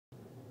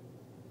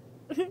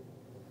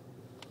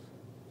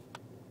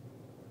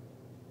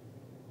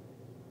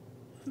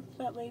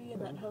That lady in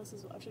that house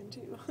is watching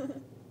too.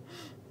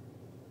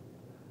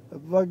 I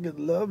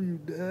fucking love you,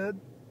 Dad.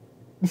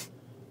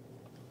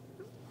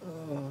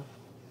 Oh,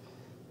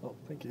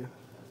 thank you.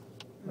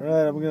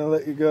 Alright, I'm gonna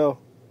let you go.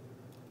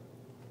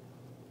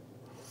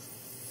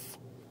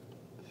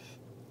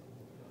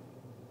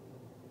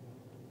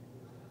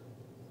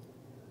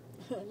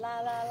 La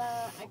la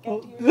la, I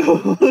got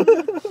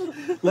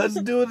you. Let's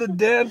do the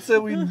dance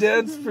that we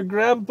danced for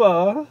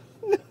Grandpa.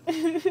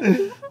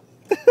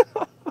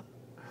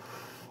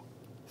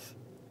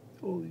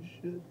 Holy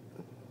shit.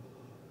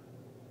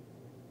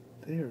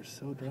 They are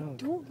so drunk.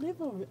 Don't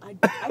live over. I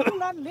do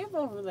not live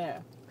over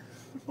there.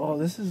 Oh,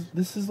 this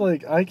is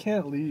like, I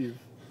can't leave.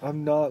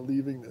 I'm not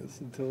leaving this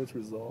until it's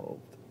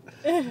resolved.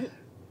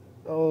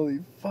 Holy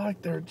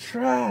fuck, they're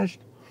trashed.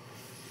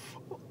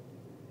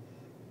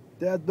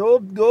 Dad,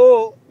 don't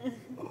go.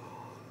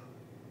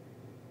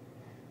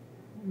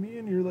 Me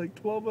and your like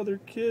 12 other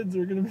kids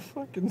are gonna be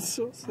fucking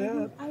so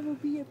sad. I will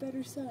be a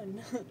better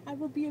son. I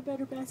will be a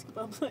better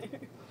basketball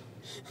player.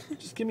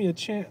 Just give me a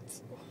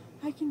chance.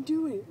 I can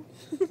do it.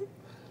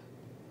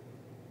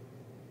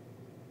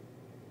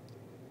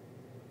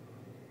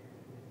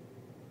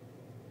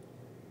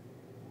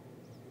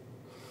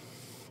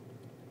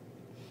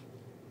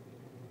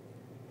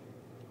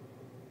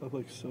 I'm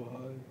like so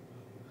high.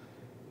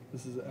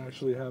 This is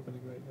actually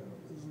happening right now.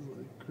 This is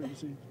like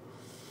crazy.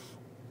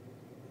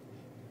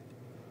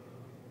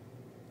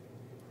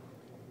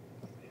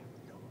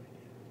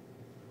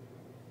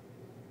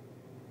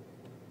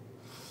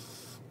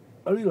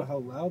 I don't even know how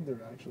loud they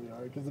actually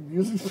are because the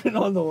music's been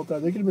on the whole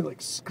time. They could have been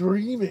like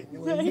screaming.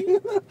 Like,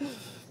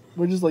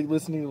 we're just like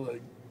listening to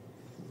like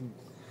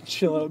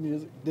chill out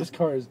music. This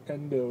car is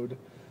endoed.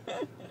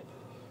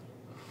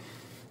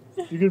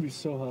 You're gonna be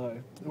so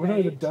high. We're not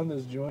even done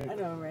this joint. I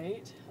know,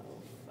 right?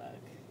 Oh fuck.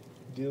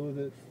 Deal with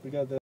it. We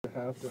got that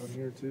half down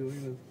here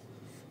too.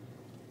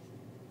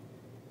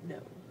 No.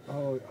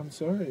 Oh, I'm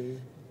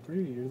sorry.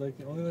 Bree, you're like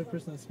the only other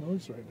person that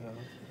smokes right now.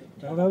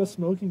 I don't have a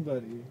smoking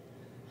buddy.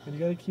 And you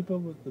gotta keep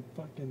up with the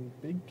fucking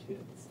big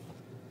kids.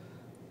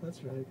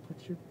 That's right,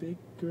 put your big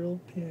girl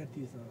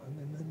panties on,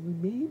 and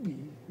then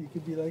maybe you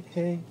could be like,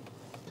 hey.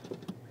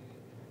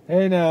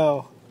 Hey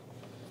now.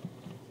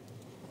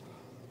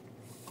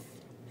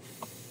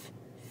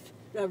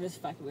 No, I'm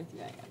just fucking with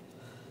you, I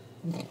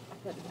am.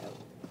 Cut it out.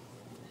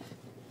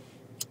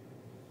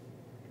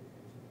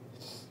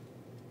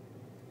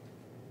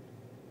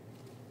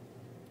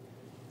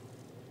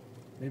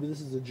 Maybe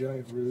this is a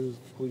giant ruse.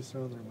 Police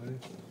are on their way.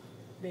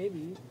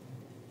 Maybe.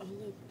 Oh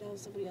look, now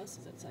somebody else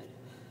is outside.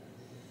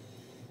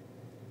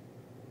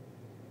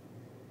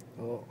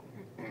 Oh.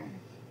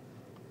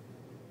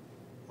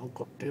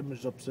 Uncle Tim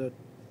is upset.